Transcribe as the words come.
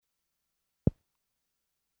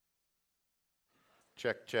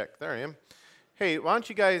Check, check. There I am. Hey, why don't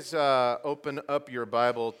you guys open up your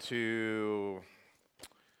Bible to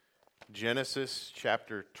Genesis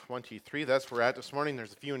chapter 23. That's where we're at this morning.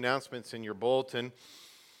 There's a few announcements in your bulletin.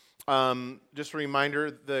 Just a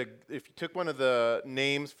reminder, if you took one of the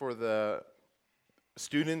names for the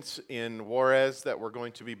students in Juarez that we're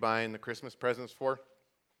going to be buying the Christmas presents for,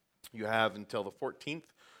 you have until the 14th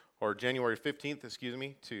or January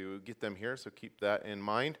 15th, to get them here, so keep that in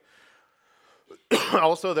mind.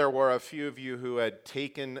 Also, there were a few of you who had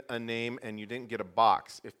taken a name and you didn't get a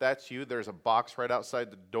box. If that's you, there's a box right outside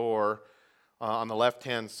the door on the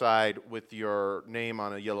left-hand side with your name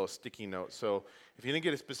on a yellow sticky note. So if you didn't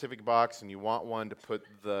get a specific box and you want one to put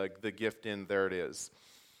the gift in, there it is.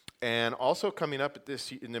 And also coming up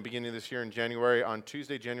in the beginning of this year in January, on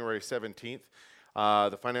Tuesday, January 17th,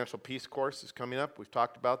 the Financial Peace course is coming up. We've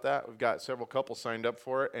talked about that. We've got several couples signed up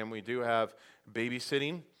for it, and we do have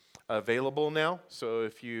babysitting available now. So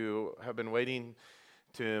if you have been waiting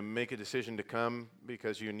to make a decision to come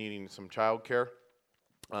because you're needing some child care,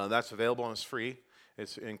 that's available and it's free.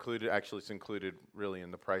 It's included really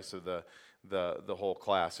in the price of the whole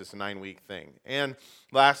class. It's a 9-week thing. And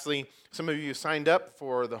lastly, some of you signed up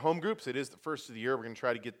for the home groups. It is the first of the year. We're going to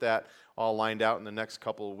try to get that all lined out in the next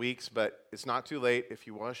couple of weeks, but it's not too late. If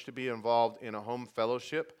you wish to be involved in a home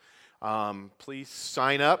fellowship, please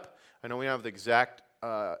sign up. I know we have the exact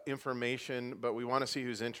information, but we want to see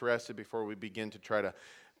who's interested before we begin to try to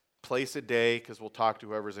place a day, because we'll talk to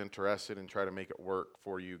whoever's interested and try to make it work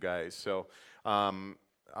for you guys. So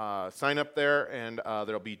sign up there, and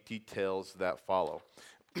there'll be details that follow.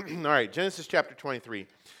 All right, Genesis chapter 23.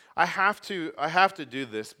 I have to do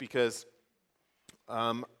this because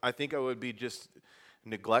I think I would be just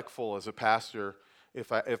neglectful as a pastor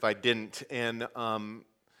if I didn't. And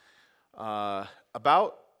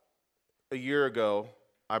about a year ago,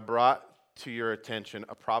 I brought to your attention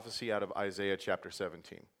a prophecy out of Isaiah chapter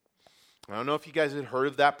 17. I don't know if you guys had heard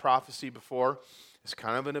of that prophecy before. It's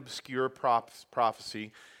kind of an obscure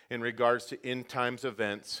prophecy in regards to end times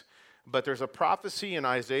events. But there's a prophecy in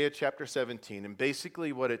Isaiah chapter 17, and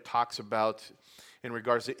basically what it talks about in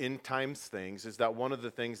regards to end times things is that one of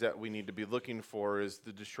the things that we need to be looking for is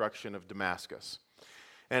the destruction of Damascus.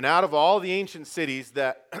 And out of all the ancient cities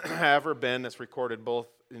that have ever been, that's recorded both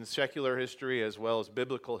in secular history as well as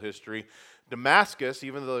biblical history, Damascus,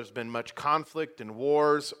 even though there's been much conflict and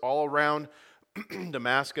wars all around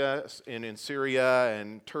Damascus and in Syria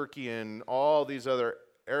and Turkey and all these other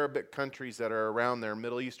Arabic countries that are around there,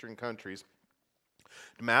 Middle Eastern countries,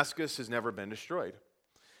 Damascus has never been destroyed.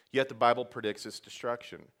 Yet the Bible predicts its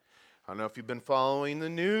destruction. I don't know if you've been following the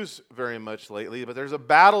news very much lately, but there's a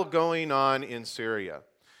battle going on in Syria.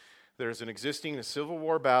 There's a civil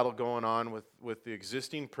war battle going on with the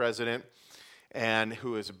existing president, and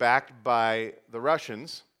who is backed by the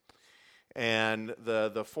Russians, and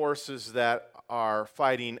the forces that are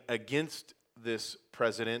fighting against this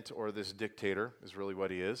president, or this dictator is really what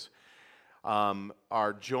he is,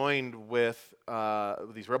 are joined with,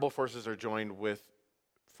 these rebel forces are joined with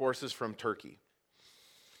forces from Turkey.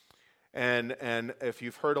 And if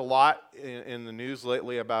you've heard a lot in the news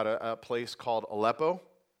lately about a place called Aleppo,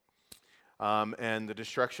 and the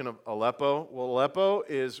destruction of Aleppo. Well, Aleppo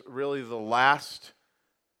is really the last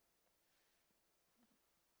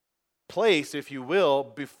place, if you will,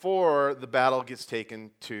 before the battle gets taken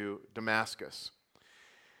to Damascus.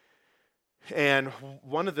 And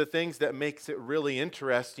one of the things that makes it really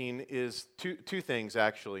interesting is two things,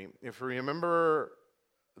 actually. If you remember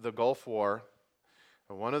the Gulf War,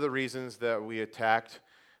 one of the reasons that we attacked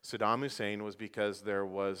Saddam Hussein was because there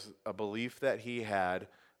was a belief that he had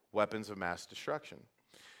weapons of mass destruction.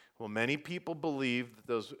 Well, many people believe that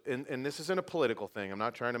those, and this isn't a political thing, I'm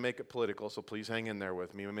not trying to make it political, so please hang in there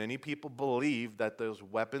with me. Many people believe that those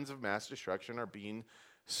weapons of mass destruction are being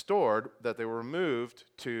stored, that they were moved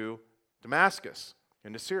to Damascus,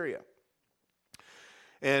 into Syria.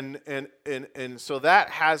 And so that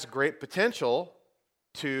has great potential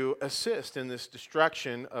to assist in this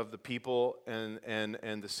destruction of the people and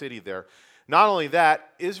the city there. Not only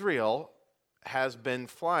that, Israel has been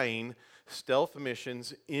flying stealth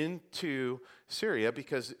missions into Syria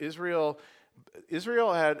because Israel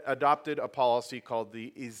had adopted a policy called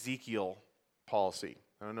the Ezekiel policy.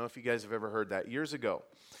 I don't know if you guys have ever heard that, years ago.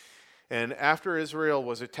 And after Israel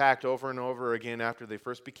was attacked over and over again after they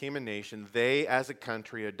first became a nation, they as a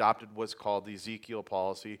country adopted what's called the Ezekiel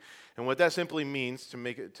policy. And what that simply means,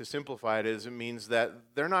 to simplify it, is it means that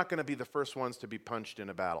they're not going to be the first ones to be punched in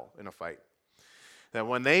a battle, in a fight. That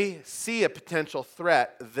when they see a potential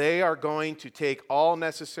threat, they are going to take all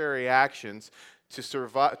necessary actions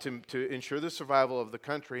to ensure the survival of the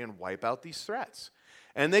country and wipe out these threats.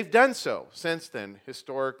 And they've done so since then,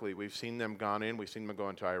 historically. We've seen them we've seen them go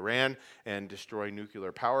into Iran and destroy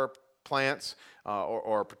nuclear power plants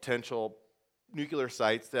or potential nuclear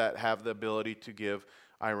sites that have the ability to give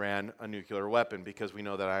Iran a nuclear weapon, because we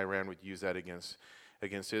know that Iran would use that against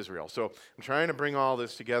Israel. So I'm trying to bring all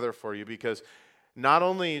this together for you, because not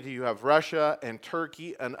only do you have Russia and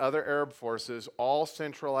Turkey and other Arab forces all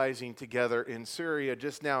centralizing together in Syria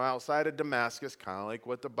just now outside of Damascus, kind of like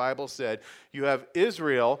what the Bible said, you have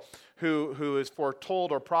Israel who is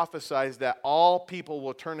foretold or prophesied that all people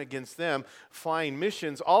will turn against them, flying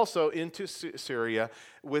missions also into Syria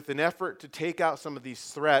with an effort to take out some of these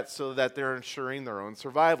threats so that they're ensuring their own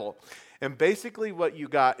survival. And basically what you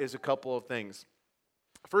got is a couple of things.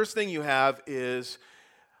 First thing you have is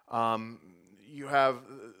you have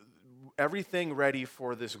everything ready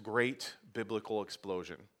for this great biblical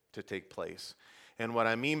explosion to take place. And what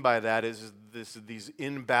I mean by that is these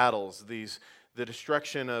in battles, the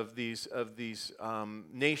destruction of these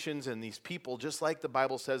nations and these people, just like the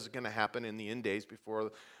Bible says is going to happen in the end days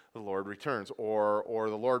before the Lord returns, or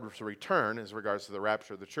the Lord's return as regards to the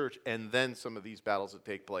rapture of the church, and then some of these battles that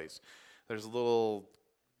take place. There's a little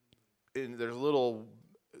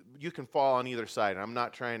you can fall on either side. I'm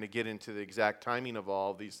not trying to get into the exact timing of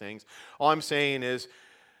all of these things. All I'm saying is,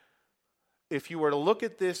 if you were to look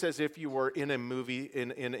at this as if you were in a movie,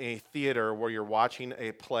 in a theater where you're watching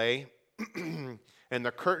a play, and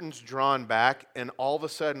the curtain's drawn back, and all of a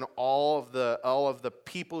sudden all of the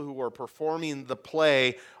people who are performing the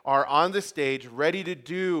play are on the stage ready to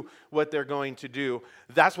do what they're going to do,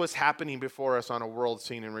 that's what's happening before us on a world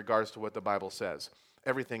scene in regards to what the Bible says.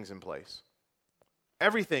 Everything's in place.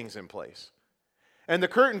 Everything's in place. And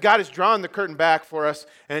God has drawn the curtain back for us,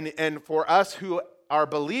 and for us who are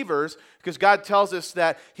believers, because God tells us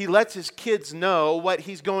that He lets His kids know what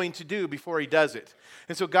He's going to do before He does it.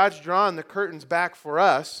 And so God's drawn the curtains back for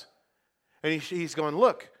us, and He's going,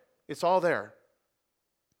 look, it's all there.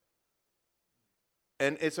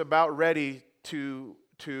 And it's about ready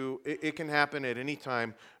it can happen at any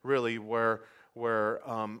time, really, where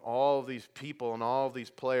all of these people and all of these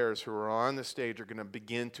players who are on the stage are going to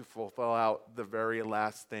begin to fulfill out the very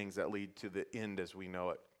last things that lead to the end as we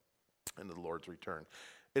know it and the Lord's return.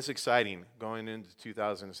 It's exciting going into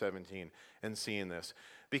 2017 and seeing this,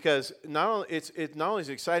 because not only is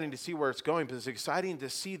it exciting to see where it's going, but it's exciting to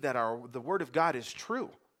see that the Word of God is true.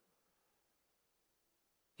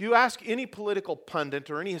 You ask any political pundit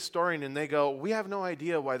or any historian, and they go, we have no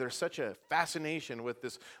idea why there's such a fascination with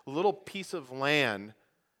this little piece of land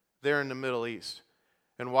there in the Middle East,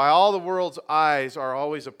 and why all the world's eyes are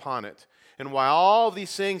always upon it, and why all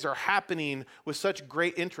these things are happening with such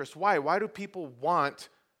great interest. Why? Why do people want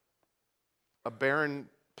a barren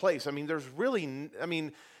place?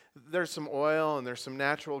 There's some oil and there's some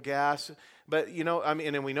natural gas, but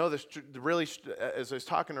and we know this really, as I was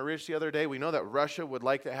talking to Rich the other day, we know that Russia would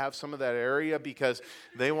like to have some of that area because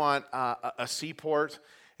they want a seaport,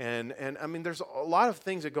 and there's a lot of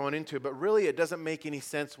things that go into it, but really it doesn't make any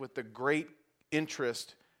sense with the great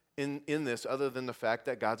interest in this, other than the fact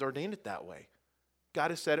that God's ordained it that way.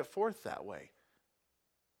 God has set it forth that way.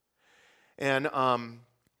 And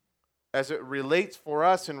as it relates for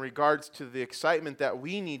us in regards to the excitement that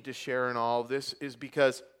we need to share in all of this, is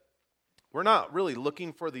because we're not really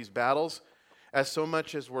looking for these battles as so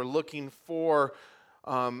much as we're looking for,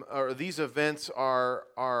 or these events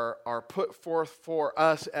are put forth for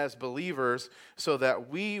us as believers so that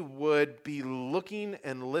we would be looking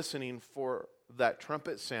and listening for that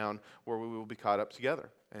trumpet sound where we will be caught up together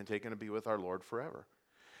and taken to be with our Lord forever.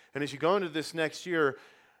 And as you go into this next year,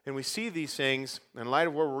 and we see these things, in light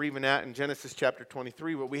of where we're even at in Genesis chapter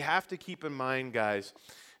 23, what we have to keep in mind, guys,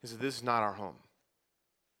 is that this is not our home.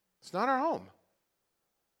 It's not our home.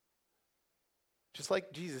 Just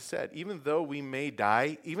like Jesus said, even though we may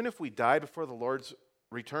die, even if we die before the Lord's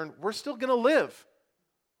return, we're still going to live.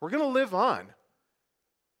 We're going to live on.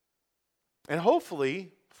 And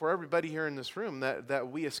hopefully, for everybody here in this room,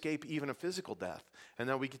 that we escape even a physical death, and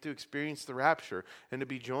that we get to experience the rapture and to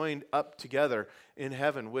be joined up together in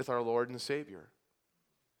heaven with our Lord and Savior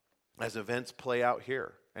as events play out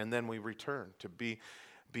here, and then we return to be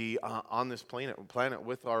on this planet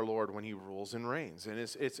with our Lord when He rules and reigns. And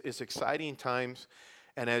it's exciting times.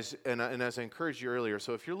 And as I encouraged you earlier,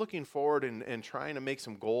 so if you're looking forward and trying to make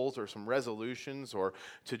some goals or some resolutions, or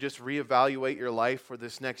to just reevaluate your life for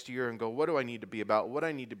this next year and go, what do I need to be about? What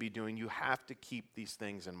I need to be doing? You have to keep these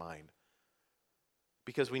things in mind.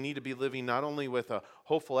 Because we need to be living not only with a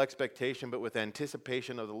hopeful expectation, but with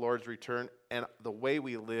anticipation of the Lord's return. And the way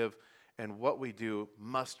we live and what we do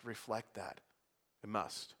must reflect that. It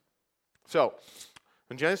must. So,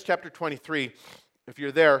 in Genesis chapter 23, if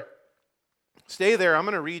you're there, stay there. I'm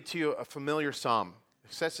going to read to you a familiar psalm.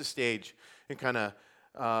 It sets the stage and kind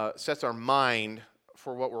of sets our mind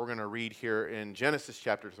for what we're going to read here in Genesis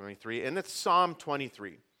chapter 23, and it's Psalm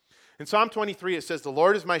 23. In Psalm 23, it says, "The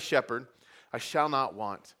Lord is my shepherd, I shall not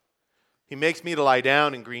want. He makes me to lie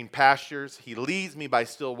down in green pastures. He leads me by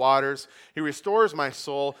still waters. He restores my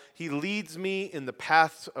soul. He leads me in the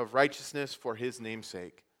paths of righteousness for his name's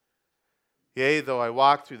sake. Yea, though I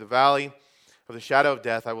walk through the valley of the shadow of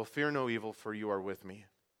death, I will fear no evil, for you are with me.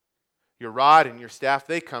 Your rod and your staff,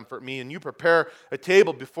 they comfort me, and you prepare a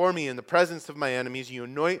table before me in the presence of my enemies. You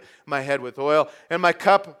anoint my head with oil, and my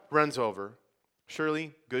cup runs over.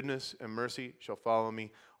 Surely goodness and mercy shall follow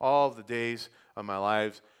me all the days of my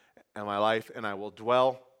life, and I will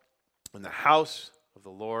dwell in the house of the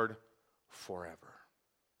Lord forever."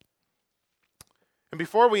 And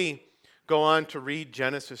before we go on to read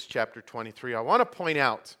Genesis chapter 23, I want to point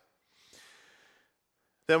out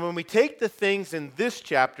that when we take the things in this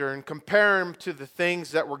chapter and compare them to the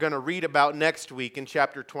things that we're going to read about next week in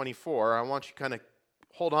chapter 24, I want you to kind of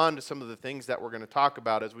hold on to some of the things that we're going to talk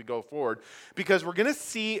about as we go forward, because we're going to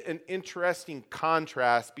see an interesting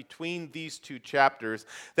contrast between these two chapters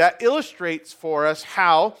that illustrates for us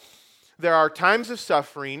how there are times of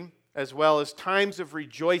suffering as well as times of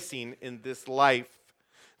rejoicing in this life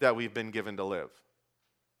that we've been given to live.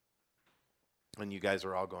 And you guys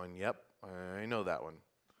are all going, "Yep, I know that one."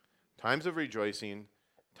 Times of rejoicing,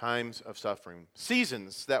 times of suffering,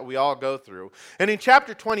 seasons that we all go through. And in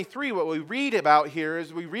chapter 23, what we read about here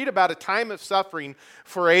is we read about a time of suffering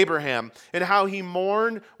for Abraham and how he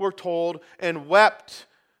mourned, we're told, and wept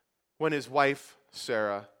when his wife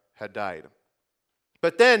Sarah had died.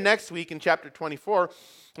 But then next week in chapter 24,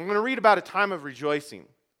 I'm going to read about a time of rejoicing.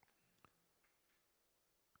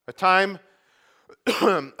 A time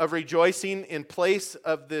of rejoicing in place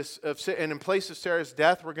of this, and in place of Sarah's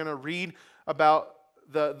death, we're going to read about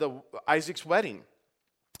the Isaac's wedding,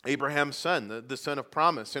 Abraham's son, the son of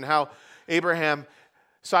promise, and how Abraham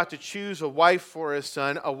sought to choose a wife for his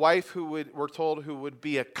son, a wife who we're told would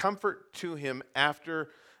be a comfort to him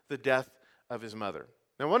after the death of his mother.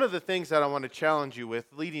 Now, one of the things that I want to challenge you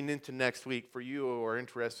with leading into next week for you who are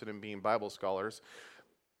interested in being Bible scholars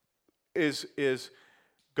is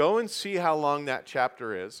go and see how long that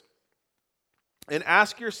chapter is and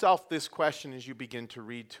ask yourself this question as you begin to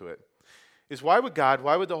read to it. Is why would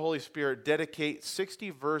the Holy Spirit dedicate 60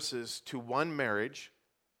 verses to one marriage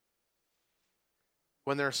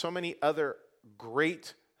when there are so many other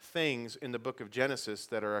great things in the book of Genesis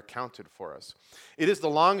that are accounted for us? It is the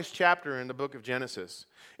longest chapter in the book of Genesis.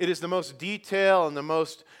 It is the most detail and the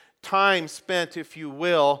most time spent, if you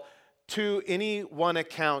will, to any one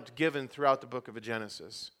account given throughout the book of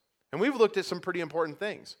Genesis. And we've looked at some pretty important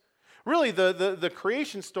things. Really, the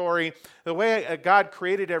creation story, the way God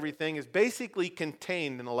created everything, is basically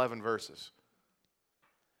contained in 11 verses.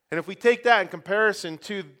 And if we take that in comparison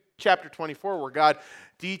to chapter 24, where God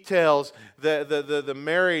details the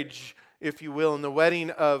marriage, if you will, and the wedding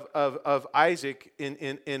of Isaac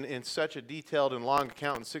in such a detailed and long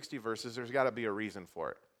account in 60 verses, there's got to be a reason for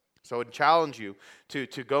it. So I would challenge you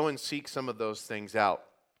to go and seek some of those things out.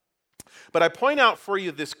 But I point out for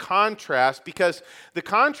you this contrast, because the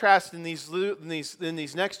contrast in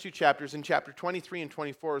these next two chapters, in chapter 23 and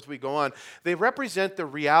 24 as we go on, they represent the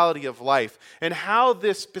reality of life and how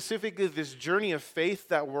this journey of faith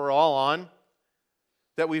that we're all on,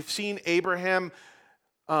 that we've seen Abraham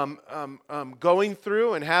going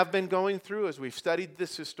through and have been going through as we've studied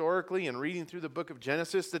this historically and reading through the book of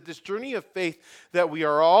Genesis, that this journey of faith that we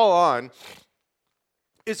are all on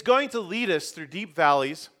is going to lead us through deep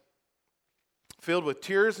valleys filled with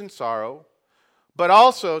tears and sorrow, but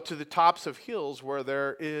also to the tops of hills where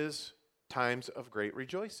there is times of great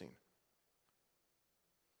rejoicing.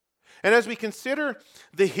 And as we consider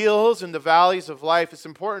the hills and the valleys of life, it's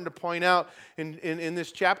important to point out in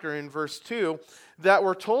this chapter, in verse 2, that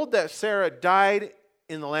we're told that Sarah died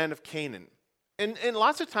in the land of Canaan. And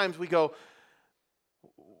lots of times we go,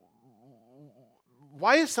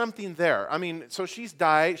 why is something there? I mean, so she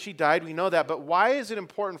died, we know that, but why is it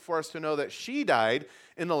important for us to know that she died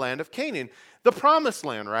in the land of Canaan? The promised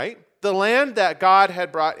land, right? The land that God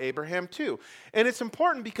had brought Abraham to. And it's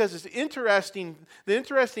important because the interesting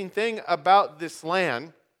thing about this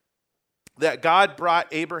land that God brought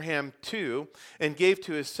Abraham to and gave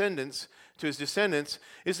to his descendants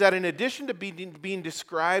is that in addition to being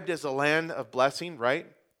described as a land of blessing, right?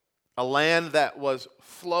 A land that was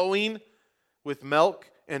flowing with milk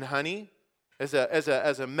and honey,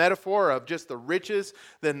 as a metaphor of just the riches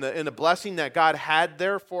and the blessing that God had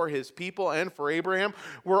there for his people and for Abraham.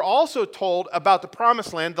 We're also told about the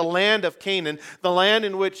promised land, the land of Canaan, the land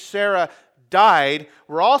in which Sarah died.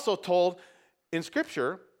 We're also told in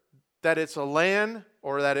Scripture that it's a land,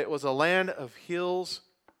 or that it was a land of hills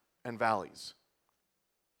and valleys.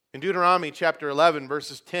 In Deuteronomy chapter 11,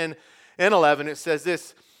 verses 10 and 11, it says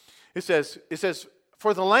this. It says,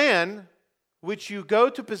 "For the land which you go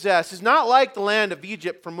to possess is not like the land of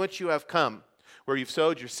Egypt from which you have come, where you've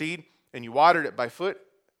sowed your seed and you watered it by foot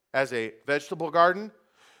as a vegetable garden.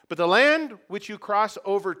 But the land which you cross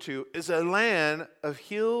over to is a land of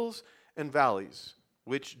hills and valleys,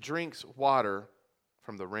 which drinks water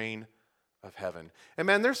from the rain of heaven." And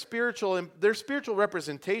man, there's spiritual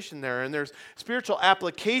representation there, and there's spiritual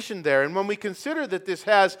application there. And when we consider that this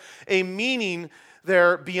has a meaning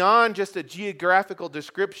there beyond just a geographical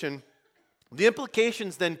description, the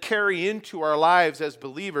implications then carry into our lives as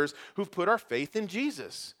believers who've put our faith in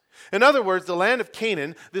Jesus. In other words, the land of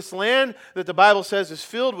Canaan, this land that the Bible says is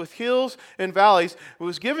filled with hills and valleys,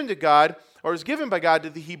 was given to God, or was given by God to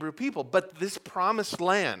the Hebrew people. But this promised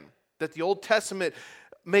land that the Old Testament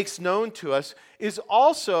makes known to us is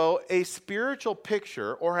also a spiritual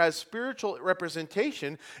picture, or has spiritual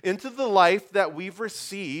representation into the life that we've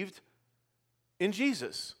received in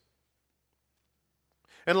Jesus.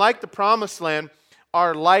 And like the promised land,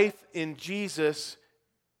 our life in Jesus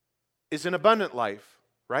is an abundant life,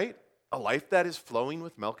 right? A life that is flowing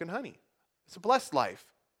with milk and honey. It's a blessed life,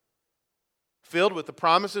 filled with the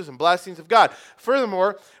promises and blessings of God.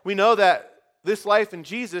 Furthermore, we know that this life in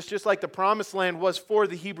Jesus, just like the promised land was for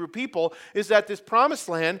the Hebrew people, is that this promised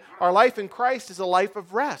land, our life in Christ, is a life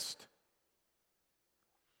of rest.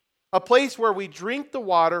 A place where we drink the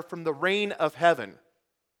water from the rain of heaven.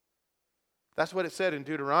 That's what it said in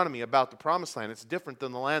Deuteronomy about the promised land. It's different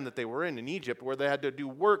than the land that they were in Egypt, where they had to do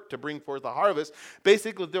work to bring forth the harvest.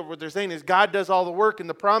 Basically, what they're saying is God does all the work in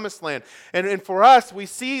the promised land. And for us, we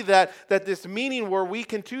see that this meaning where we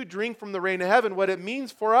can too drink from the rain of heaven, what it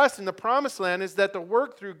means for us in the promised land is that the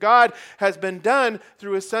work through God has been done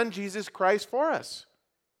through his Son, Jesus Christ, for us.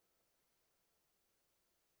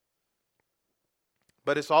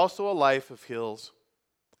 But it's also a life of hills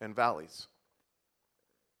and valleys,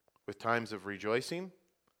 with times of rejoicing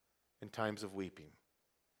and times of weeping.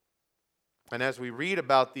 And as we read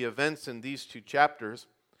about the events in these two chapters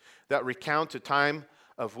that recount a time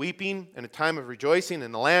of weeping and a time of rejoicing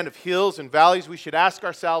in the land of hills and valleys, we should ask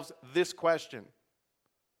ourselves this question.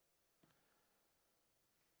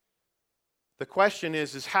 The question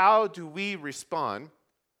is how do we respond?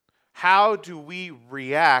 How do we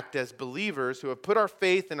react as believers who have put our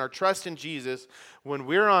faith and our trust in Jesus when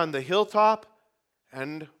we're on the hilltop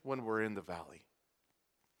and when we're in the valley?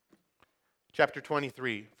 Chapter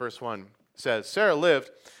 23, verse 1 says, Sarah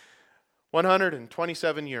lived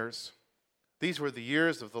 127 years. These were the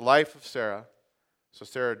years of the life of Sarah. So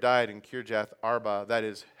Sarah died in Kirjath Arba, that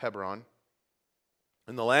is Hebron,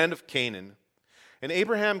 in the land of Canaan. And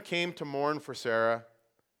Abraham came to mourn for Sarah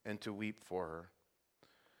and to weep for her.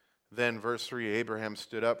 Then, verse 3, Abraham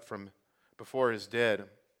stood up from before his dead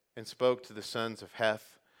and spoke to the sons of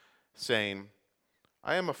Heth, saying,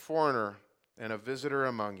 I am a foreigner and a visitor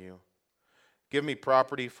among you. Give me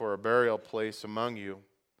property for a burial place among you,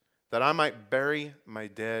 that I might bury my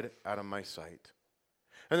dead out of my sight.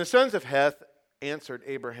 And the sons of Heth answered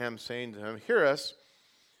Abraham, saying to him, Hear us,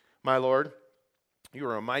 my lord, you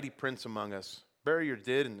are a mighty prince among us. Bury your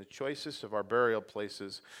dead in the choicest of our burial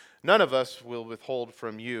places. None of us will withhold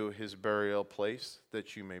from you his burial place,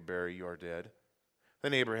 that you may bury your dead.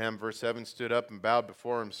 Then Abraham, verse 7, stood up and bowed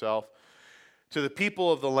before himself to the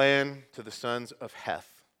people of the land, to the sons of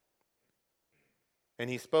Heth. And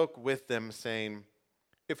he spoke with them, saying,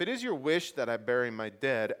 If it is your wish that I bury my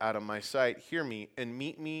dead out of my sight, hear me and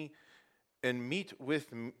meet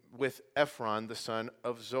with Ephron, the son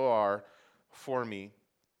of Zohar, for me,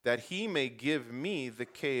 that he may give me the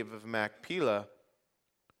cave of Machpelah,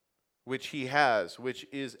 which he has, which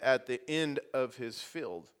is at the end of his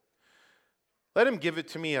field. Let him give it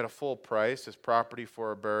to me at a full price as property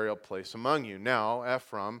for a burial place among you. Now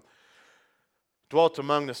Ephron dwelt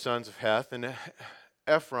among the sons of Heth, and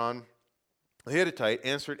Ephron the Hittite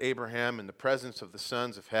answered Abraham in the presence of the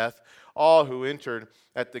sons of Heth, all who entered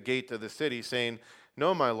at the gate of the city, saying,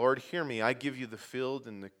 No, my lord, hear me. I give you the field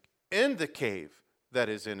and the cave that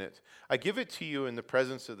is in it. I give it to you in the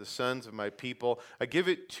presence of the sons of my people. I give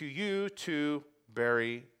it to you to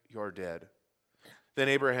bury your dead. Then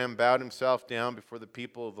Abraham bowed himself down before the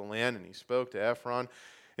people of the land, and he spoke to Ephron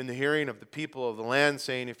in the hearing of the people of the land,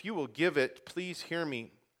 saying, If you will give it, please hear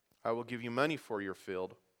me. I will give you money for your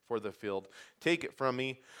field, for the field. Take it from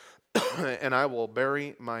me, and I will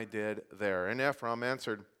bury my dead there. And Ephron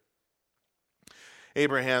answered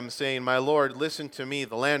Abraham, saying, My Lord, listen to me.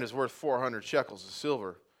 The land is worth 400 shekels of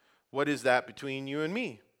silver. What is that between you and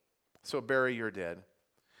me? So bury your dead.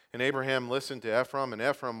 And Abraham listened to Ephron, and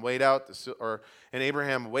Abraham weighed out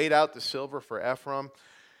the silver for Ephron,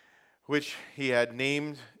 which he had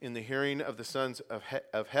named in the hearing of the sons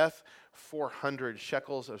of Heth, 400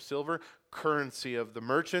 shekels of silver, currency of the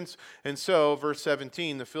merchants. And so, verse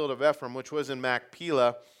 17, the field of Ephron, which was in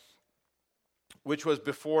Machpelah, which was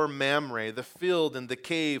before Mamre, the field and the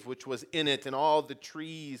cave which was in it, and all the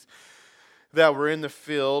trees that were in the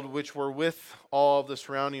field, which were with all of the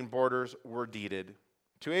surrounding borders, were deeded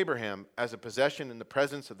to Abraham as a possession in the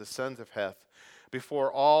presence of the sons of Heth,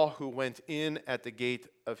 before all who went in at the gate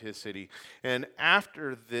of his city. And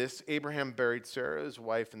after this, Abraham buried Sarah his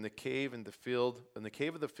wife in the cave of the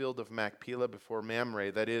field of Machpelah before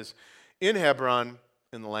Mamre, that is, in Hebron,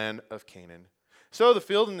 in the land of Canaan. So the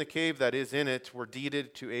field and the cave that is in it were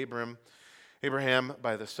deeded to Abraham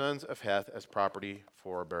by the sons of Heth as property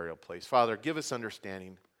for a burial place. Father, give us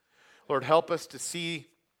understanding. Lord, help us to see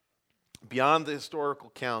beyond the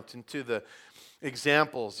historical count into the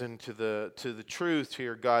examples and to the truth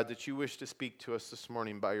here, God, that you wish to speak to us this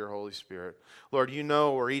morning by your Holy Spirit. Lord, you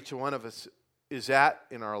know where each one of us is at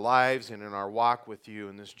in our lives and in our walk with you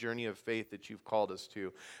in this journey of faith that you've called us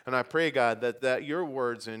to. And I pray, God, that your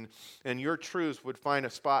words and your truths would find a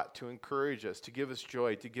spot to encourage us, to give us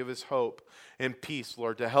joy, to give us hope and peace,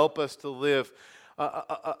 Lord, to help us to live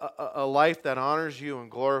a life that honors you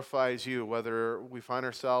and glorifies you, whether we find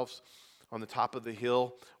ourselves on the top of the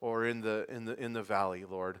hill or in the valley,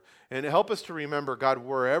 Lord. And help us to remember, God,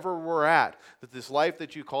 wherever we're at, that this life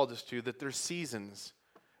that you called us to, that there's seasons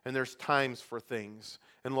and there's times for things.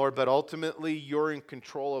 And Lord, but ultimately you're in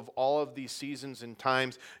control of all of these seasons and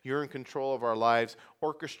times. You're in control of our lives,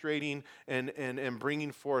 orchestrating and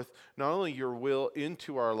bringing forth not only your will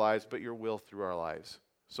into our lives, but your will through our lives.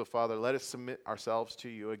 So Father, let us submit ourselves to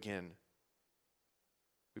you again.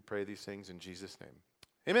 We pray these things in Jesus' name.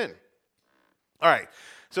 Amen. All right,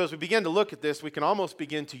 so as we begin to look at this, we can almost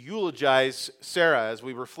begin to eulogize Sarah as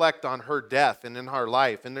we reflect on her death and in her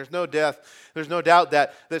life. And there's no doubt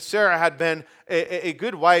that Sarah had been a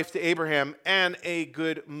good wife to Abraham and a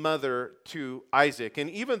good mother to Isaac. And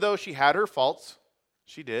even though she had her faults,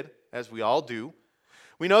 she did, as we all do,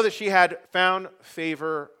 we know that she had found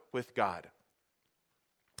favor with God.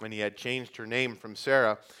 And he had changed her name from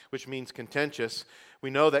Sarah, which means contentious. We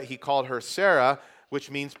know that he called her Sarah, which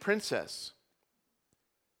means princess.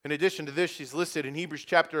 In addition to this, she's listed in Hebrews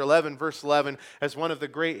chapter 11, verse 11, as one of the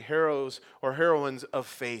great heroes or heroines of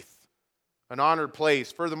faith, an honored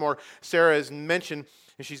place. Furthermore, Sarah is mentioned,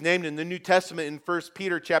 and she's named in the New Testament in 1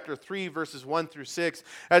 Peter chapter 3, verses 1 through 6,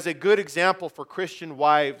 as a good example for Christian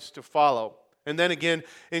wives to follow. And then again,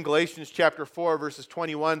 in Galatians chapter 4, verses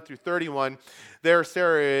 21 through 31, there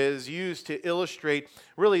Sarah is used to illustrate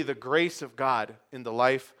really the grace of God in the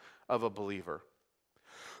life of a believer.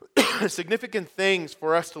 Significant things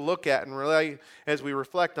for us to look at and really as we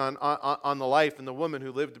reflect on the life and the woman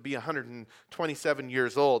who lived to be 127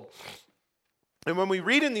 years old. And when we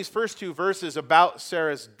read in these first two verses about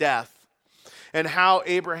Sarah's death and how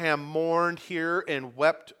Abraham mourned here and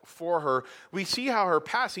wept for her, we see how her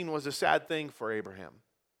passing was a sad thing for Abraham,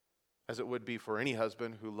 as it would be for any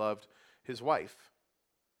husband who loved his wife.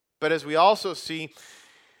 But as we also see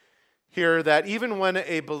here that even when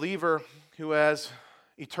a believer who has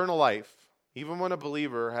eternal life, even when a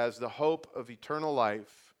believer has the hope of eternal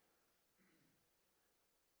life,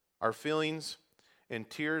 our feelings and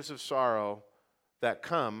tears of sorrow that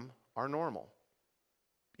come are normal,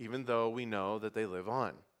 even though we know that they live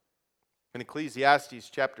on. In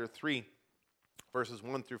Ecclesiastes chapter 3, verses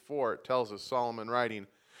 1 through 4, it tells us, Solomon writing,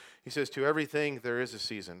 he says, "To everything there is a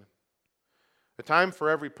season, a time for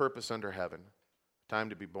every purpose under heaven, a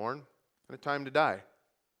time to be born and a time to die,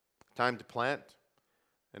 a time to plant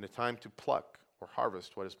and a time to pluck or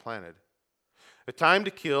harvest what is planted, a time to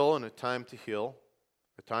kill and a time to heal,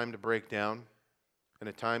 a time to break down and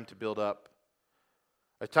a time to build up,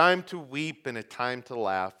 a time to weep and a time to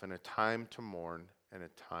laugh, and a time to mourn and a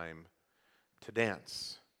time to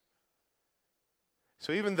dance."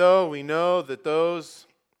 So even though we know that those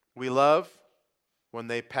we love, when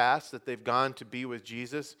they pass, that they've gone to be with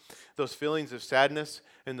Jesus, those feelings of sadness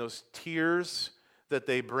and those tears that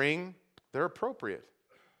they bring, they're appropriate.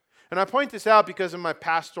 And I point this out because in my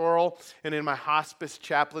pastoral and in my hospice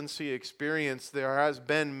chaplaincy experience, there has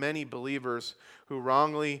been many believers who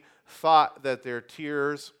wrongly thought that their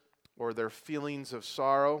tears or their feelings of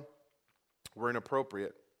sorrow were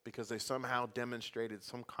inappropriate. because they somehow demonstrated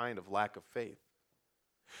some kind of lack of faith.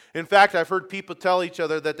 In fact, I've heard people tell each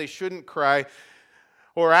other that they shouldn't cry,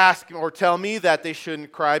 or ask or tell me that they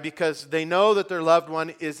shouldn't cry because they know that their loved one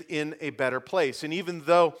is in a better place. And even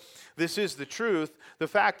though this is the truth, the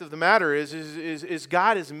fact of the matter is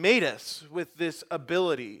God has made us with this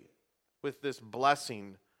ability, with this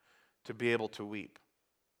blessing to be able to weep.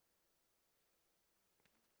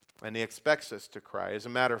 And He expects us to cry. As a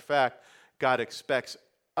matter of fact, God expects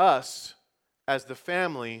us as the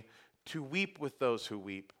family to weep with those who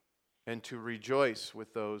weep and to rejoice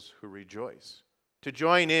with those who rejoice. To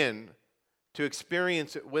join in, to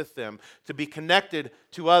experience it with them, to be connected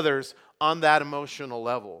to others on that emotional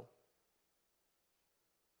level.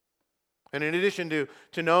 And in addition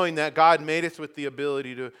to knowing that God made us with the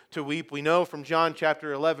ability to weep, we know from John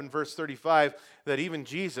chapter 11, verse 35, that even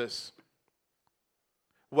Jesus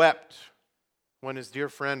wept when his dear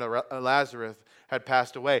friend Lazarus had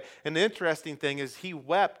passed away. And the interesting thing is He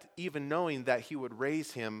wept even knowing that He would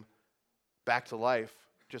raise him back to life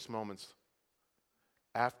just moments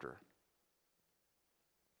after.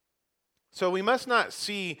 So we must not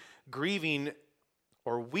see grieving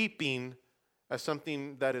or weeping as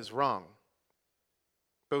something that is wrong.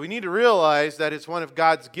 But we need to realize that it's one of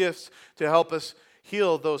God's gifts to help us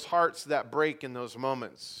heal those hearts that break in those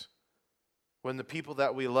moments when the people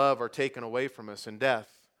that we love are taken away from us in death.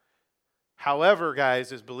 However,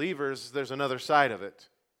 guys, as believers, there's another side of it.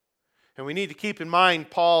 And we need to keep in mind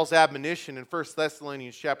Paul's admonition in 1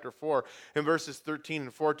 Thessalonians chapter 4 in verses 13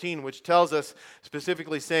 and 14, which tells us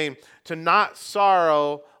specifically saying, to not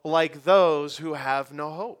sorrow like those who have no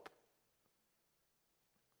hope.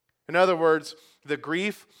 In other words, the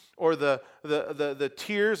grief or the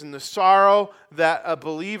tears and the sorrow that a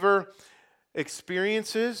believer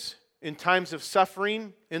experiences in times of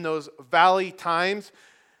suffering, in those valley times,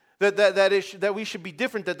 that we should be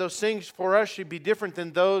different, that those things for us should be different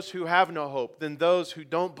than those who have no hope, than those who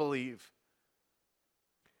don't believe.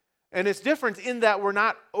 And it's different in that we're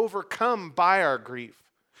not overcome by our grief,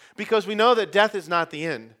 because we know that death is not the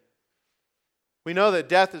end. We know that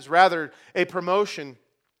death is rather a promotion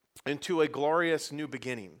into a glorious new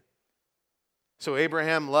beginning. So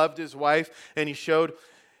Abraham loved his wife, and he showed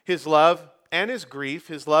his love and his grief,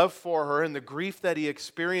 his love for her, and the grief that he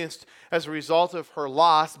experienced as a result of her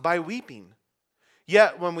loss by weeping.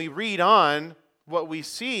 Yet when we read on, what we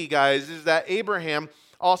see, guys, is that Abraham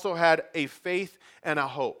also had a faith and a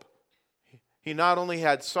hope. He not only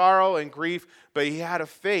had sorrow and grief, but he had a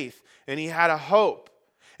faith and he had a hope.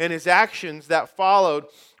 And his actions that followed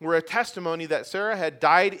were a testimony that Sarah had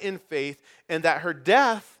died in faith and that her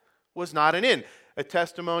death was not an end. A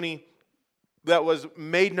testimony that was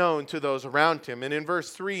made known to those around him. And in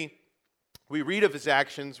verse 3, we read of his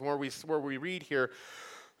actions where we read here,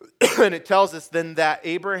 and it tells us then that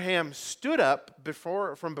Abraham stood up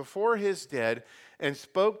from before his dead and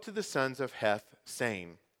spoke to the sons of Heth,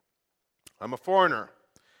 saying, I'm a foreigner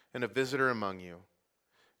and a visitor among you.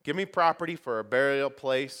 Give me property for a burial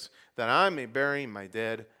place, that I may bury my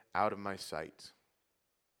dead out of my sight.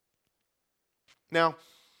 Now,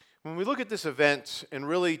 when we look at this event and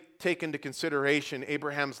really take into consideration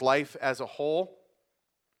Abraham's life as a whole,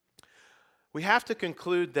 we have to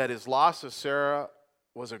conclude that his loss of Sarah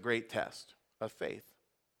was a great test of faith.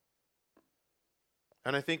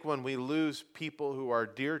 And I think when we lose people who are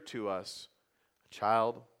dear to us, a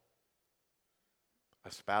child,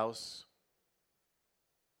 a spouse,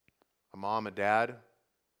 a mom, a dad,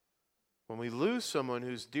 when we lose someone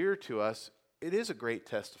who's dear to us, it is a great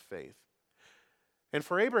test of faith. And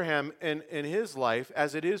for Abraham in his life,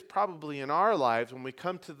 as it is probably in our lives, when we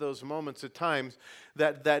come to those moments at times,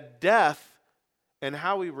 that death and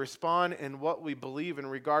how we respond and what we believe in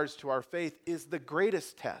regards to our faith is the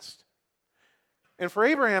greatest test. And for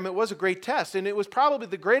Abraham, it was a great test, and it was probably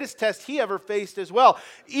the greatest test he ever faced as well.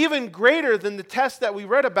 Even greater than the test that we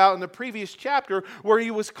read about in the previous chapter, where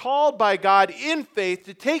he was called by God in faith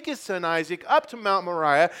to take his son Isaac up to Mount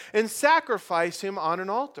Moriah and sacrifice him on an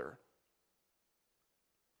altar.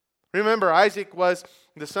 Remember, Isaac was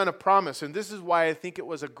the son of promise, and this is why I think it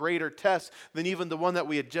was a greater test than even the one that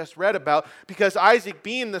we had just read about, because Isaac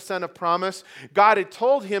being the son of promise, God had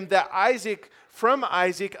told him that from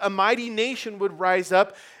Isaac, a mighty nation would rise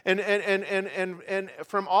up and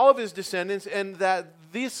from all of his descendants, and that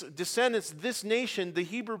these descendants, this nation, the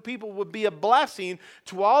Hebrew people, would be a blessing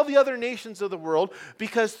to all the other nations of the world,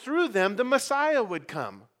 because through them the Messiah would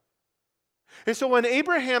come. And so when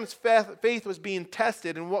Abraham's faith was being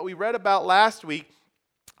tested, and what we read about last week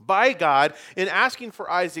by God in asking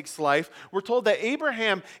for Isaac's life, we're told that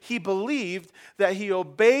Abraham, he believed, that he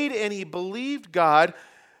obeyed and he believed God,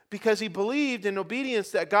 because he believed in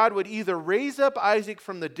obedience that God would either raise up Isaac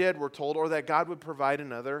from the dead, we're told, or that God would provide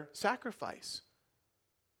another sacrifice.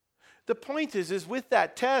 The point is with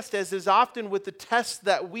that test, as is often with the tests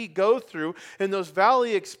that we go through and those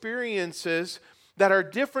valley experiences that are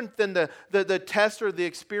different than the test or the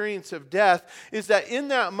experience of death, is that in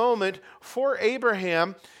that moment for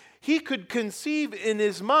Abraham, he could conceive in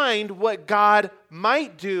his mind what God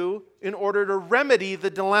might do in order to remedy the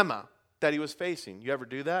dilemma that he was facing. You ever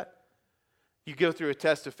do that? You go through a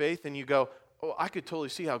test of faith and you go, oh, I could totally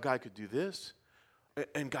see how God could do this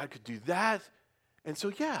and God could do that. And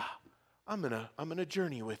so, yeah, I'm gonna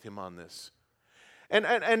journey with him on this.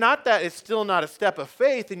 And not that it's still not a step of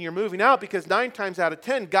faith and you're moving out, because 9 times out of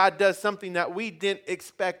 10, God does something that we didn't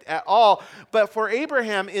expect at all. But for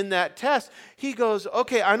Abraham in that test, he goes,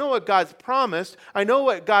 okay, I know what God's promised. I know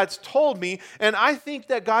what God's told me. And I think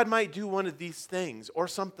that God might do one of these things or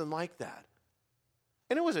something like that.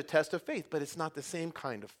 And it was a test of faith, but it's not the same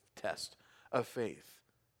kind of test of faith.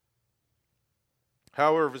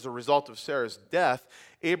 However, as a result of Sarah's death,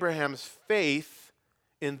 Abraham's faith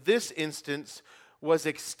in this instance was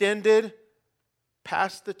extended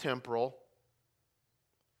past the temporal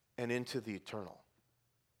and into the eternal.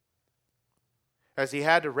 As he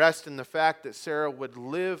had to rest in the fact that Sarah would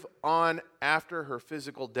live on after her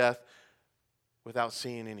physical death without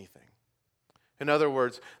seeing anything. In other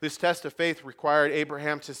words, this test of faith required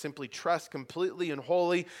Abraham to simply trust completely and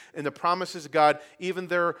wholly in the promises of God, even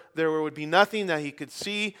there would be nothing that he could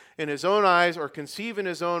see in his own eyes or conceive in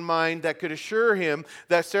his own mind that could assure him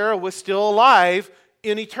that Sarah was still alive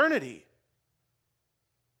in eternity.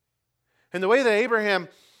 And the way that Abraham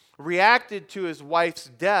reacted to his wife's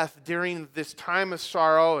death during this time of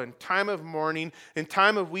sorrow and time of mourning and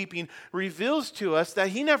time of weeping reveals to us that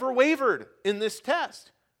he never wavered in this test.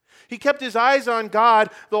 He kept his eyes on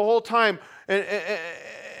God the whole time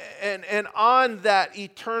and on that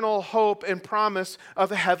eternal hope and promise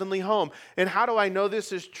of a heavenly home. And how do I know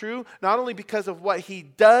this is true? Not only because of what he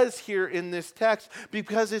does here in this text,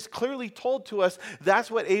 because it's clearly told to us that's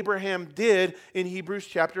what Abraham did in Hebrews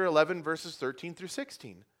chapter 11, verses 13 through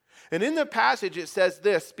 16. And in the passage it says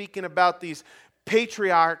this, speaking about these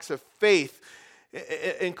patriarchs of faith,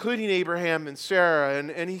 including Abraham and Sarah.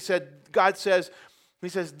 And he said, God says, he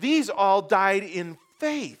says, these all died in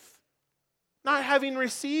faith, not having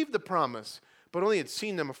received the promise, but only had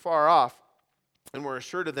seen them afar off, and were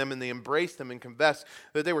assured of them, and they embraced them and confessed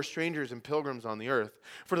that they were strangers and pilgrims on the earth.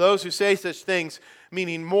 For those who say such things,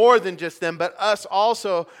 meaning more than just them, but us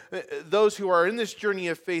also, those who are in this journey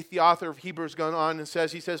of faith, the author of Hebrews goes on and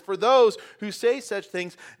says, he says, for those who say such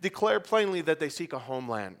things declare plainly that they seek a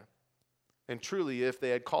homeland. And truly, if they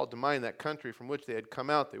had called to mind that country from which they had come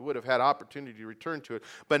out, they would have had opportunity to return to it.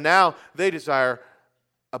 But now they desire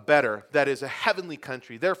a better, that is, a heavenly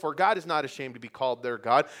country. Therefore, God is not ashamed to be called their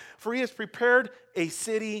God, for he has prepared a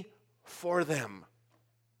city for them.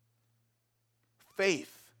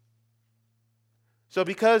 Faith. So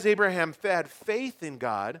because Abraham had faith in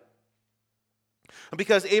God, and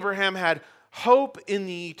because Abraham had hope in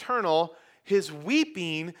the eternal, his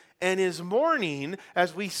weeping and his mourning,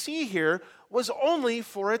 as we see here, was only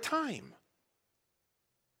for a time.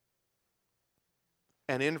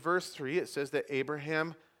 And in verse 3, it says that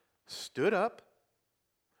Abraham stood up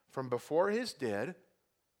from before his dead,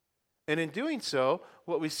 and in doing so,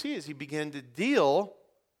 what we see is he began to deal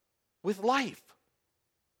with life.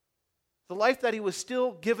 The life that he was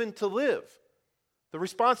still given to live. The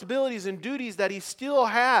responsibilities and duties that he still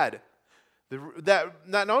had. That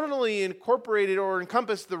not only incorporated or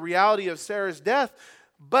encompassed the reality of Sarah's death,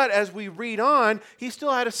 but as we read on, he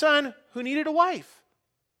still had a son who needed a wife.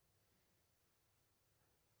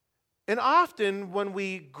 And often when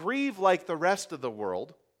we grieve like the rest of the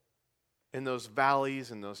world, in those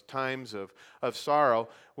valleys and those times of sorrow,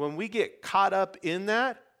 when we get caught up in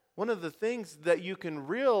that, one of the things that you can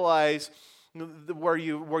realize where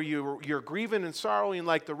you're grieving and sorrowing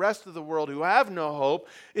like the rest of the world who have no hope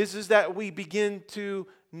is that we begin to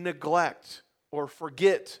neglect or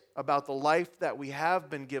forget about the life that we have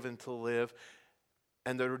been given to live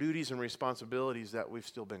and the duties and responsibilities that we've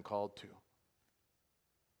still been called to.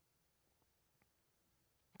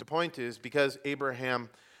 The point is, because Abraham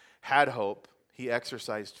had hope, he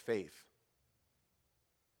exercised faith.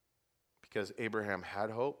 Because Abraham had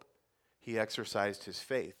hope, he exercised his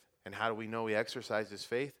faith. And how do we know he exercised his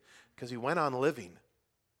faith? Because he went on living.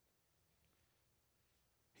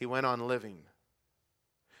 He went on living.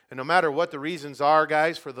 And no matter what the reasons are,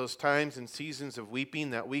 guys, for those times and seasons of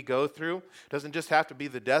weeping that we go through, it doesn't just have to be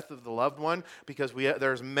the death of the loved one, because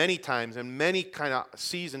there's many times and many kind of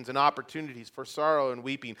seasons and opportunities for sorrow and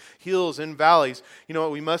weeping, hills and valleys. You know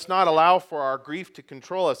what? We must not allow for our grief to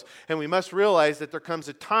control us. And we must realize that there comes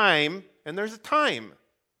a time, and there's a time.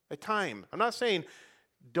 I'm not saying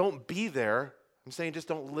don't be there. I'm saying just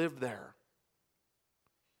don't live there.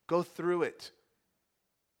 Go through it.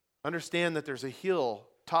 Understand that there's a hill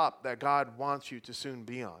top that God wants you to soon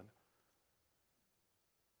be on.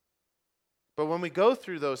 But when we go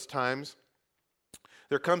through those times,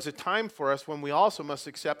 there comes a time for us when we also must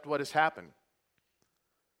accept what has happened.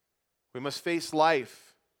 We must face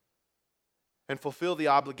life and fulfill the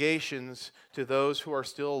obligations to those who are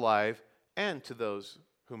still alive and to those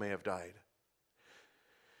who may have died.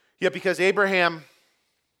 Yet because Abraham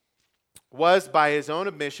was, by his own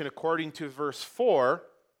admission, according to verse 4,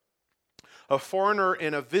 a foreigner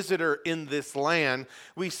and a visitor in this land,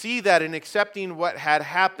 we see that in accepting what had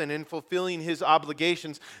happened and fulfilling his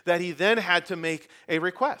obligations, that he then had to make a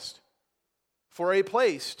request for a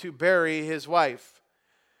place to bury his wife.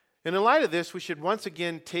 And in light of this, we should once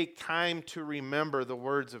again take time to remember the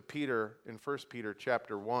words of Peter in 1 Peter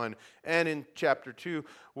chapter 1 and in chapter 2,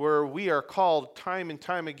 where we are called time and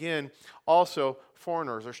time again also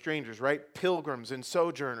foreigners or strangers, right? Pilgrims and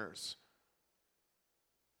sojourners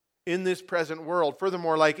in this present world.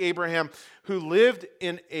 Furthermore, like Abraham, who lived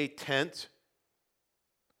in a tent,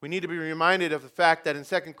 we need to be reminded of the fact that in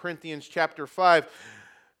 2 Corinthians chapter 5,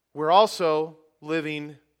 we're also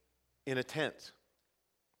living in a tent.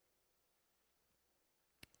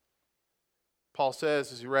 Paul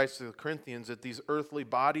says, as he writes to the Corinthians, that these earthly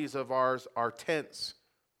bodies of ours are tents.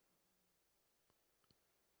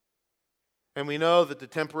 And we know that the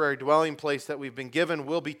temporary dwelling place that we've been given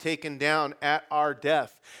will be taken down at our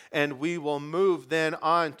death. And we will move then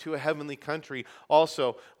on to a heavenly country,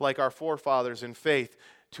 also like our forefathers in faith,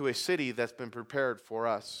 to a city that's been prepared for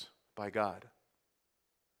us by God.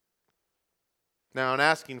 Now, in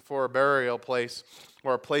asking for a burial place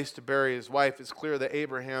or a place to bury his wife, it's clear that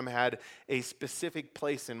Abraham had a specific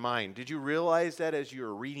place in mind. Did you realize that as you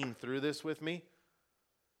were reading through this with me?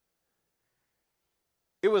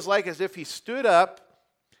 It was like as if he stood up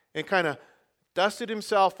and kind of dusted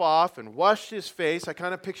himself off and washed his face. I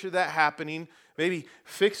kind of picture that happening. Maybe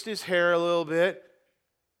fixed his hair a little bit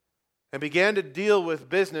and began to deal with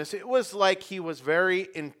business. It was like he was very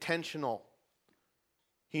intentional.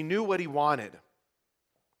 He knew what he wanted.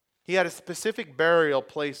 He had a specific burial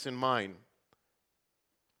place in mind.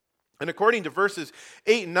 And according to verses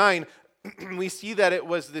 8 and 9, we see that it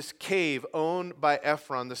was this cave owned by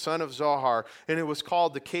Ephron, the son of Zohar, and it was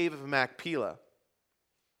called the Cave of Machpelah.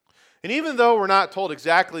 And even though we're not told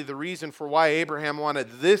exactly the reason for why Abraham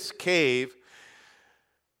wanted this cave,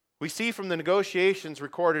 we see from the negotiations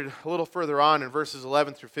recorded a little further on in verses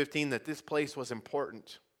 11 through 15 that this place was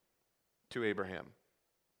important to Abraham.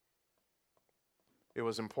 It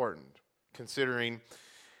was important, considering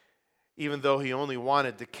even though he only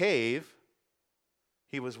wanted the cave,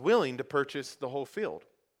 he was willing to purchase the whole field.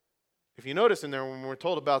 If you notice in there, when we're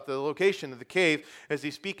told about the location of the cave, as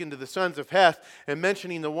he's speaking to the sons of Heth and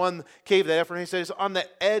mentioning the one cave that Ephron says on the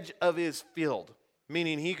edge of his field,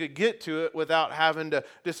 meaning he could get to it without having to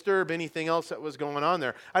disturb anything else that was going on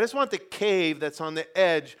there. I just want the cave that's on the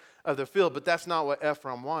edge of the field, but that's not what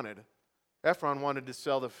Ephron wanted. Ephron wanted to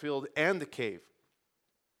sell the field and the cave.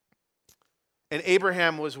 And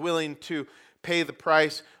Abraham was willing to pay the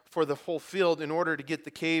price for the full field in order to get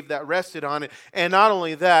the cave that rested on it. And not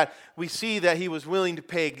only that, we see that he was willing to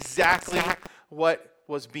pay exactly what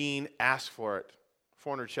was being asked for it,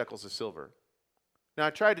 400 shekels of silver. Now, I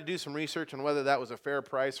tried to do some research on whether that was a fair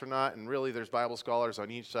price or not, and really there's Bible scholars on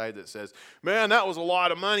each side that says, man, that was a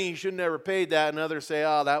lot of money, he should never paid that, and others say,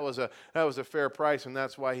 oh, that was a fair price, and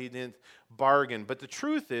that's why he didn't bargain. But the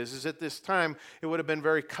truth is at this time, it would have been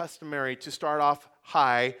very customary to start off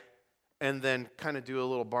high and then kind of do a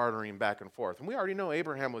little bartering back and forth. And we already know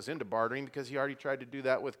Abraham was into bartering because he already tried to do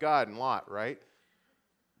that with God and Lot, right?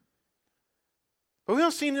 But we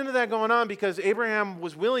don't see none of that going on because Abraham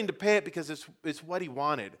was willing to pay it because it's what he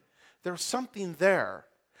wanted. There was something there.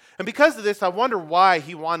 And because of this, I wonder why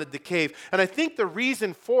he wanted the cave. And I think the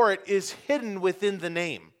reason for it is hidden within the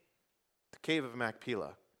name, the Cave of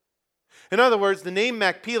Machpelah. In other words, the name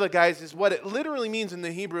Machpelah, guys, is what it literally means in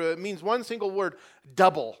the Hebrew. It means one single word,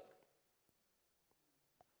 double.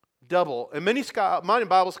 Double. And many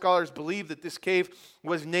Bible scholars believe that this cave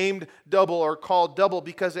was named double or called double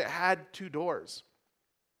because it had two doors.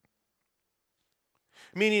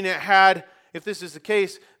 Meaning it had, if this is the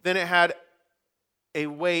case, then it had a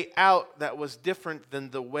way out that was different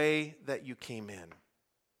than the way that you came in.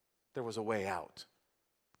 There was a way out.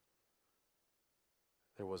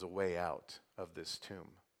 There was a way out of this tomb.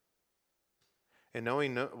 And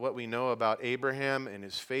knowing what we know about Abraham and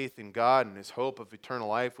his faith in God and his hope of eternal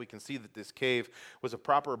life, we can see that this cave was a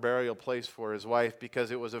proper burial place for his wife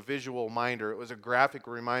because it was a visual reminder, it was a graphic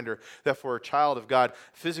reminder that for a child of God,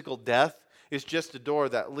 physical death is just a door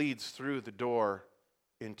that leads through the door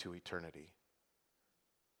into eternity.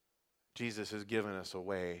 Jesus has given us a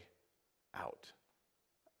way out,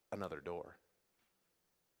 another door.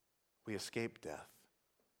 We escape death.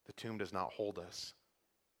 The tomb does not hold us.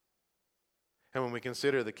 And when we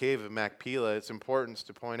consider the cave of Machpelah, it's important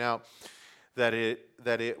to point out that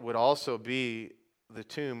it would also be the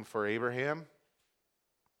tomb for Abraham,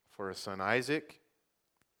 for his son Isaac,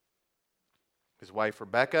 his wife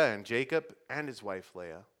Rebekah, and Jacob, and his wife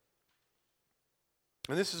Leah.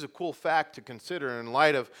 And this is a cool fact to consider in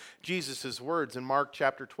light of Jesus' words in Mark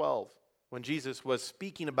chapter 12, when Jesus was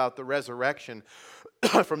speaking about the resurrection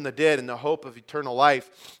from the dead and the hope of eternal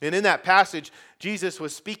life. And in that passage, Jesus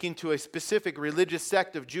was speaking to a specific religious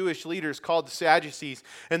sect of Jewish leaders called the Sadducees.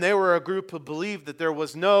 And they were a group who believed that there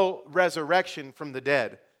was no resurrection from the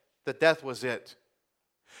dead, that death was it.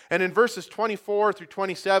 And in verses 24 through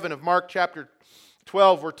 27 of Mark chapter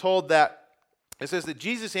 12, we're told that it says that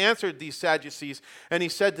Jesus answered these Sadducees and he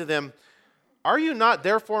said to them, "Are you not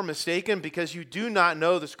therefore mistaken because you do not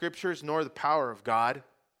know the Scriptures nor the power of God?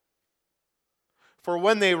 For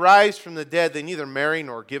when they rise from the dead, they neither marry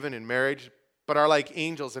nor are given in marriage, but are like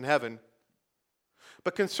angels in heaven.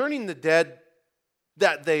 But concerning the dead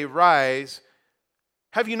that they rise,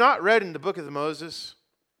 have you not read in the book of Moses,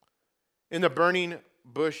 in the burning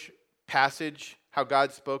bush passage, how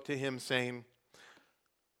God spoke to him saying,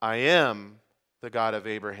 'I am the God of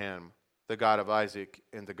Abraham, the God of Isaac,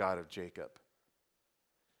 and the God of Jacob.'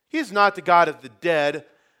 He is not the God of the dead,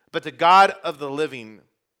 but the God of the living."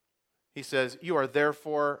 He says, "You are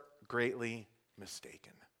therefore greatly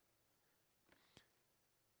mistaken."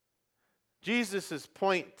 Jesus'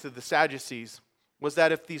 point to the Sadducees was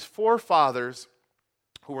that if these forefathers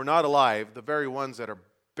who were not alive, the very ones that are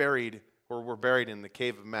buried or were buried in the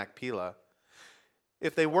cave of Machpelah,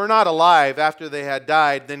 if they were not alive after they had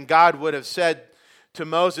died, then God would have said to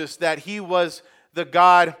Moses that he was the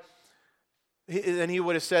God, and he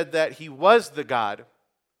would have said that he was the God,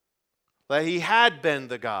 that he had been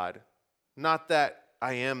the God, not that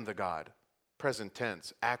I am the God, present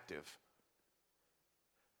tense, active.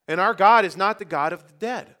 And our God is not the God of the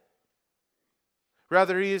dead.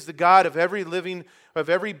 Rather, he is the God of every living, of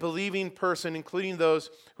every believing person, including those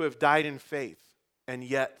who have died in faith, and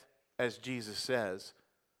yet, as Jesus says,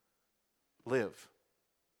 live.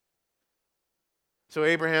 So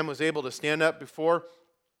Abraham was able to stand up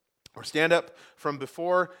from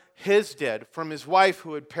before his dead, from his wife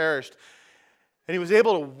who had perished. And he was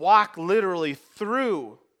able to walk literally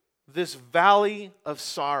through this valley of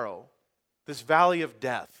sorrow, this valley of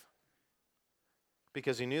death,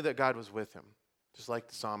 because he knew that God was with him, just like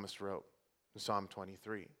the psalmist wrote in Psalm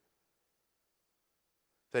 23.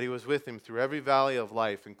 That he was with him through every valley of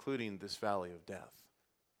life, including this valley of death.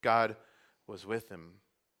 God was with him.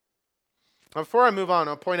 Now, before I move on,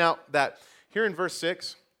 I'll point out that here in verse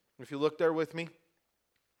 6, if you look there with me,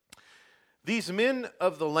 these men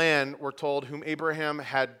of the land were told, whom Abraham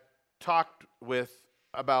had talked with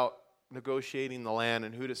about negotiating the land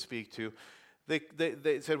and who to speak to,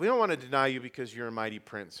 they said, "We don't want to deny you because you're a mighty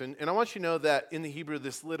prince." And I want you to know that in the Hebrew,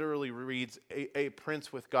 this literally reads a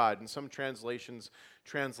prince with God. And some translations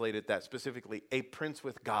translated that specifically, a prince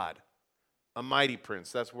with God. A mighty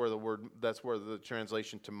prince. That's where the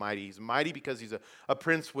translation to mighty. He's mighty because he's a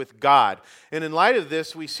prince with God. And in light of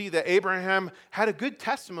this, we see that Abraham had a good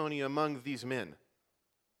testimony among these men,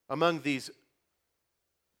 among these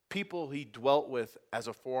people he dwelt with as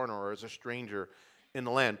a foreigner or as a stranger in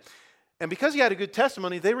the land. And because he had a good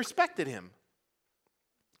testimony, they respected him.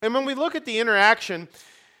 And when we look at the interaction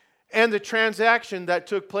and the transaction that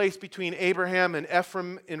took place between Abraham and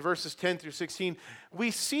Ephraim in verses 10 through 16,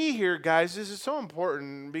 we see here, guys, this is so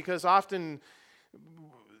important because often,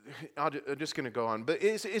 I'm just going to go on, but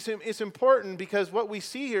it's important because what we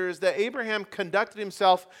see here is that Abraham conducted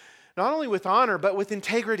himself not only with honor, but with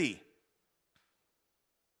integrity.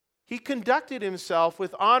 He conducted himself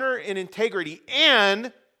with honor and integrity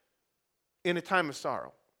and in a time of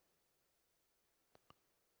sorrow.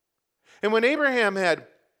 And when Abraham had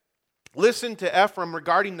listened to Ephraim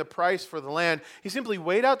regarding the price for the land, he simply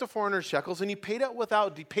weighed out the 400 shekels and he paid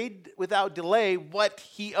without delay what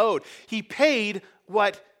he owed. He paid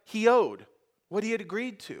what he owed, what he had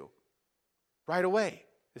agreed to, right away,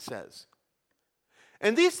 it says.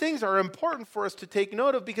 And these things are important for us to take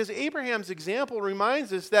note of because Abraham's example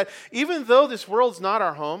reminds us that even though this world's not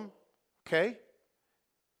our home, okay?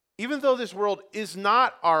 Even though this world is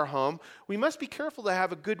not our home, we must be careful to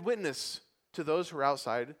have a good witness to those who are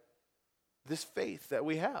outside this faith that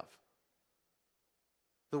we have.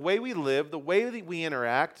 The way we live, the way that we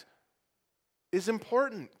interact is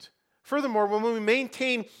important. Furthermore, when we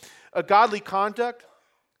maintain a godly conduct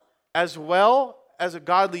as well as a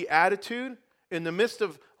godly attitude in the midst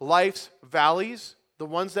of life's valleys, the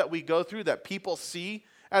ones that we go through, that people see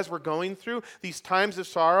as we're going through these times of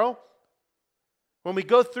sorrow, when we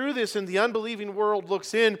go through this and the unbelieving world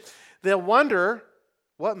looks in, they'll wonder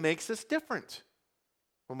what makes us different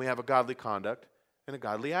when we have a godly conduct and a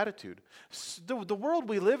godly attitude. The world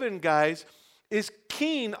we live in, guys, is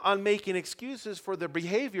keen on making excuses for their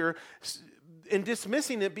behavior and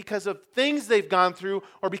dismissing it because of things they've gone through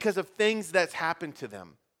or because of things that's happened to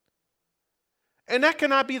them. And that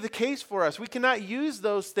cannot be the case for us. We cannot use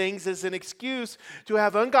those things as an excuse to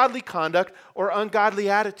have ungodly conduct or ungodly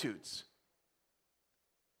attitudes.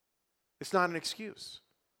 It's not an excuse.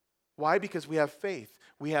 Why? Because we have faith.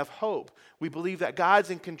 We have hope. We believe that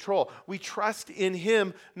God's in control. We trust in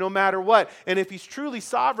Him no matter what. And if He's truly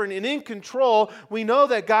sovereign and in control, we know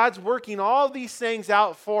that God's working all these things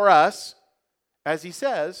out for us, as He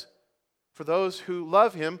says, for those who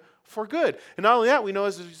love Him for good. And not only that, we know,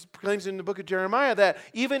 as it proclaims in the book of Jeremiah, that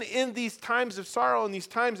even in these times of sorrow and these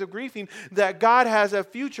times of grieving, that God has a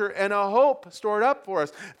future and a hope stored up for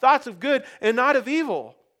us. Thoughts of good and not of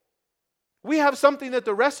evil. We have something that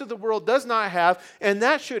the rest of the world does not have, and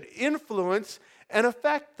that should influence and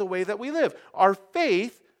affect the way that we live. Our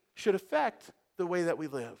faith should affect the way that we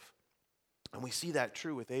live. And we see that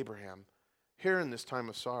true with Abraham here in this time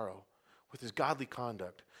of sorrow, with his godly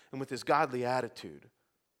conduct and with his godly attitude.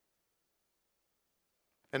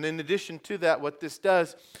 And in addition to that, what this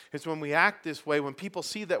does is when we act this way, when people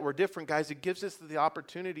see that we're different, guys, it gives us the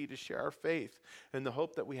opportunity to share our faith and the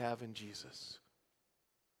hope that we have in Jesus.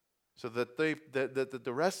 So that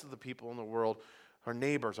the rest of the people in the world, our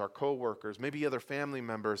neighbors, our co-workers, maybe other family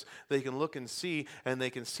members, they can look and see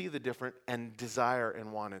the different and desire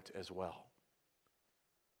and want it as well.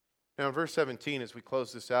 Now in verse 17, as we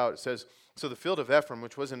close this out, it says, so the field of Ephraim,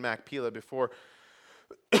 which was in Machpelah before,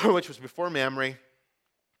 which was before Mamre,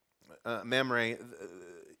 the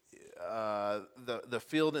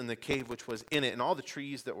field and the cave which was in it, and all the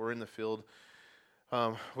trees that were in the field,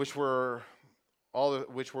 which were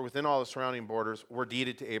within all the surrounding borders, were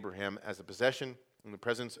deeded to Abraham as a possession in the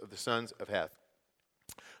presence of the sons of Heth,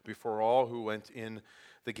 before all who went in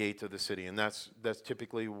the gate of the city. And that's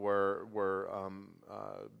typically where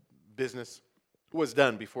business was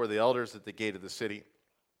done, before the elders at the gate of the city.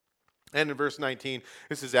 And in verse 19,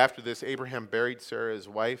 this is after this, Abraham buried Sarah his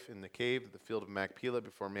wife in the cave of the field of Machpelah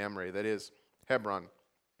before Mamre, that is Hebron,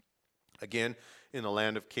 again in the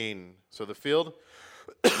land of Canaan. So the field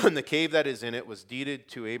and the cave that is in it was deeded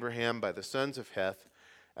to Abraham by the sons of Heth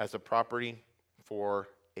as a property for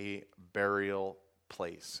a burial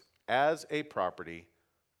place. As a property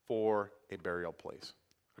for a burial place.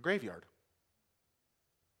 A graveyard.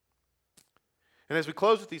 And as we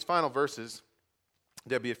close with these final verses,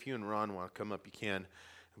 Debbie, if you and Ron want to come up, you can.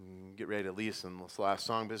 Get ready to lead us in this last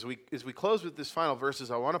song. But as we close with these final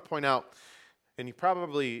verses, I want to point out, and you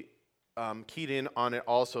probably keyed in on it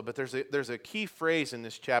also, but there's a key phrase in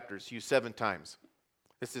this chapter. It's used 7 times.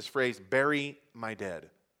 It's this phrase, bury my dead.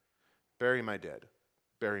 Bury my dead.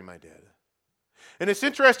 Bury my dead. And it's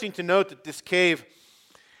interesting to note that this cave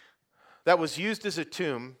that was used as a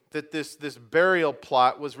tomb, that this burial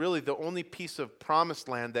plot was really the only piece of promised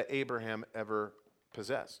land that Abraham ever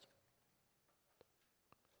possessed.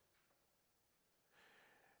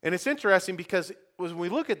 And it's interesting because when we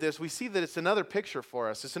look at this, we see that it's another picture for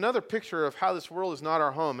us. It's another picture of how this world is not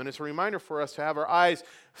our home. And it's a reminder for us to have our eyes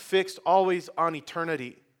fixed always on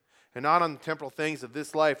eternity and not on the temporal things of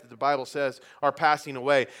this life that the Bible says are passing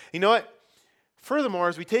away. You know what? Furthermore,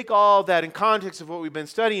 as we take all that in context of what we've been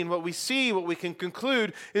studying, what we see, what we can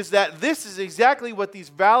conclude is that this is exactly what these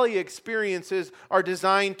valley experiences are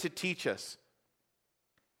designed to teach us.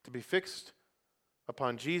 To be fixed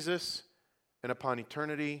upon Jesus and upon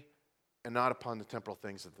eternity and not upon the temporal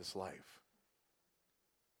things of this life.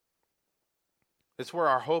 It's where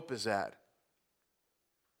our hope is at.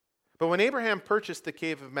 But when Abraham purchased the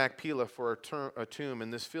cave of Machpelah for a tomb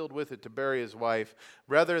and this filled with it to bury his wife,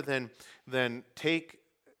 rather than take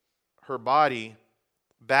her body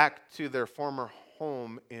back to their former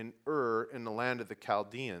home in Ur in the land of the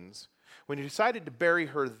Chaldeans, when he decided to bury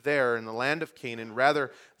her there in the land of Canaan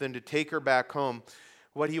rather than to take her back home,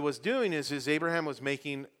 what he was doing is Abraham was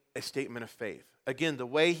making a statement of faith. Again, the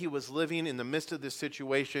way he was living in the midst of this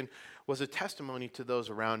situation was a testimony to those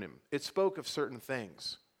around him. It spoke of certain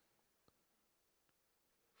things.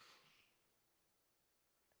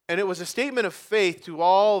 And it was a statement of faith to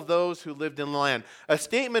all those who lived in the land. A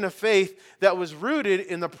statement of faith that was rooted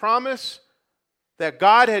in the promise that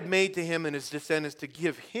God had made to him and his descendants to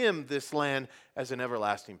give him this land as an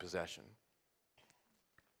everlasting possession.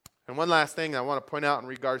 And one last thing I want to point out in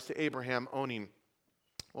regards to Abraham owning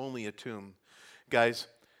only a tomb. Guys,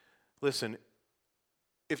 listen,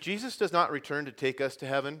 if Jesus does not return to take us to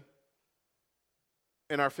heaven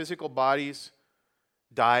and our physical bodies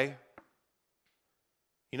die,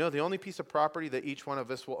 you know, the only piece of property that each one of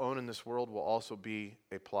us will own in this world will also be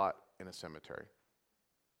a plot in a cemetery.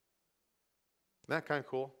 Isn't that kind of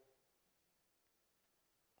cool?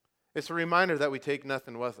 It's a reminder that we take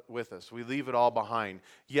nothing with us. We leave it all behind.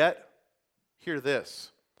 Yet, hear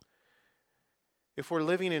this. If we're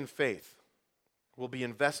living in faith, we'll be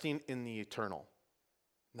investing in the eternal,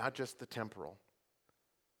 not just the temporal.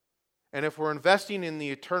 And if we're investing in the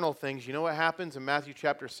eternal things, you know what happens in Matthew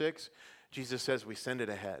chapter 6? Jesus says we send it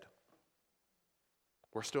ahead.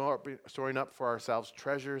 We're storing up for ourselves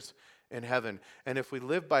treasures in heaven. And if we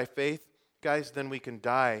live by faith, guys, then we can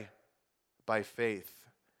die by faith.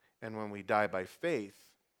 And when we die by faith,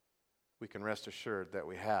 we can rest assured that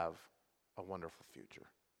we have a wonderful future.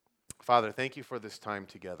 Father, thank you for this time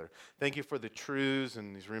together. Thank you for the truths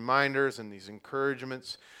and these reminders and these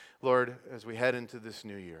encouragements, Lord, as we head into this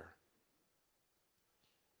new year.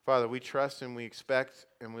 Father, we trust and we expect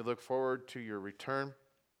and we look forward to your return.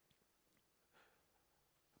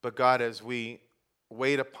 But God, as we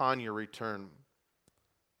wait upon your return,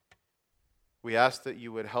 we ask that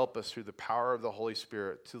you would help us through the power of the Holy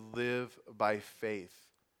Spirit to live by faith,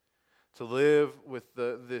 to live with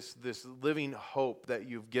this living hope that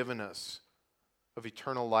you've given us of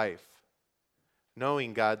eternal life,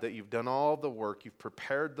 knowing, God, that you've done all the work, you've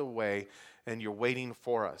prepared the way, and you're waiting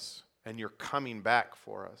for us, and you're coming back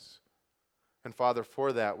for us. And Father,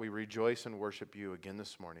 for that, we rejoice and worship you again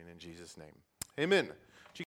this morning in Jesus' name. Amen.